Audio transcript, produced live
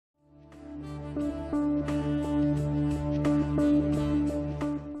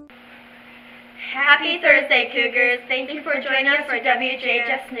Happy Thursday, Cougars. Thank you for joining us for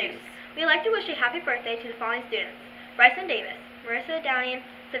WJHS News. We'd like to wish a happy birthday to the following students: Bryson Davis, Marissa Downing,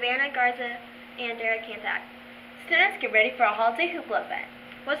 Savannah Garza, and Derek Kantak. Students, get ready for a holiday hoopla event.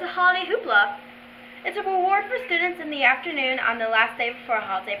 What's a holiday hoopla? It's a reward for students in the afternoon on the last day before a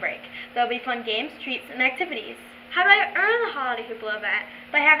holiday break. There'll be fun games, treats, and activities. How do I earn the holiday hoopla event?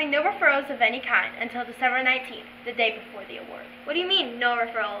 By having no referrals of any kind until December 19th, the day before the award. What do you mean, no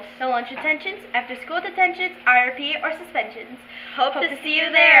referrals? No lunch detentions, after-school detentions, IRP, or suspensions. Hope to see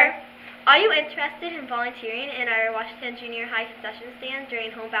you there. Are you interested in volunteering in our Washington Junior High concession stand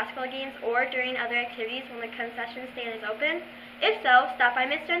during home basketball games or during other activities when the concession stand is open? If so, stop by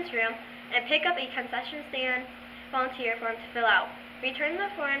Ms. Dunn's room and pick up a concession stand volunteer form to fill out. Return the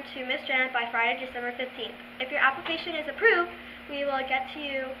form to Ms. Janet by Friday, December 15th. If your application is approved, we will get to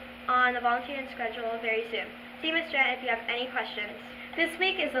you on the volunteering schedule very soon. See Ms. Janet if you have any questions. This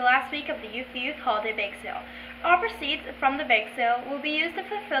week is the last week of the Youth Holiday Bake Sale. All proceeds from the bake sale will be used to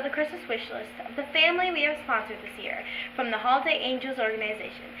fulfill the Christmas wish list of the family we have sponsored this year from the Holiday Angels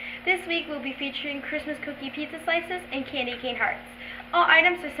organization. This week we'll be featuring Christmas cookie pizza slices and candy cane hearts. All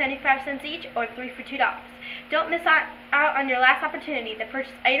items are 75 cents each or 3 for $2. Don't miss out on your last opportunity to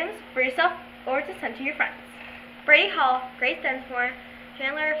purchase items for yourself or to send to your friends. Brady Hall, Grace Densmore,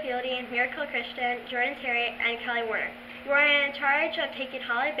 Chandler Fielding, Miracle Christian, Jordan Terry, and Kelly Warner. You are in charge of taking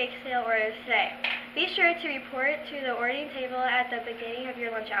holiday bake sale orders today. Be sure to report to the ordering table at the beginning of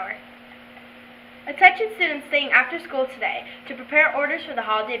your lunch hour. Attention students staying after school today to prepare orders for the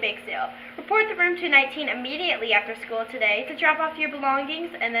holiday bake sale. Report to room 219 immediately after school today to drop off your belongings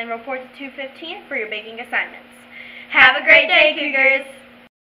and then report to 215 for your baking assignments. Have a great day, Cougars!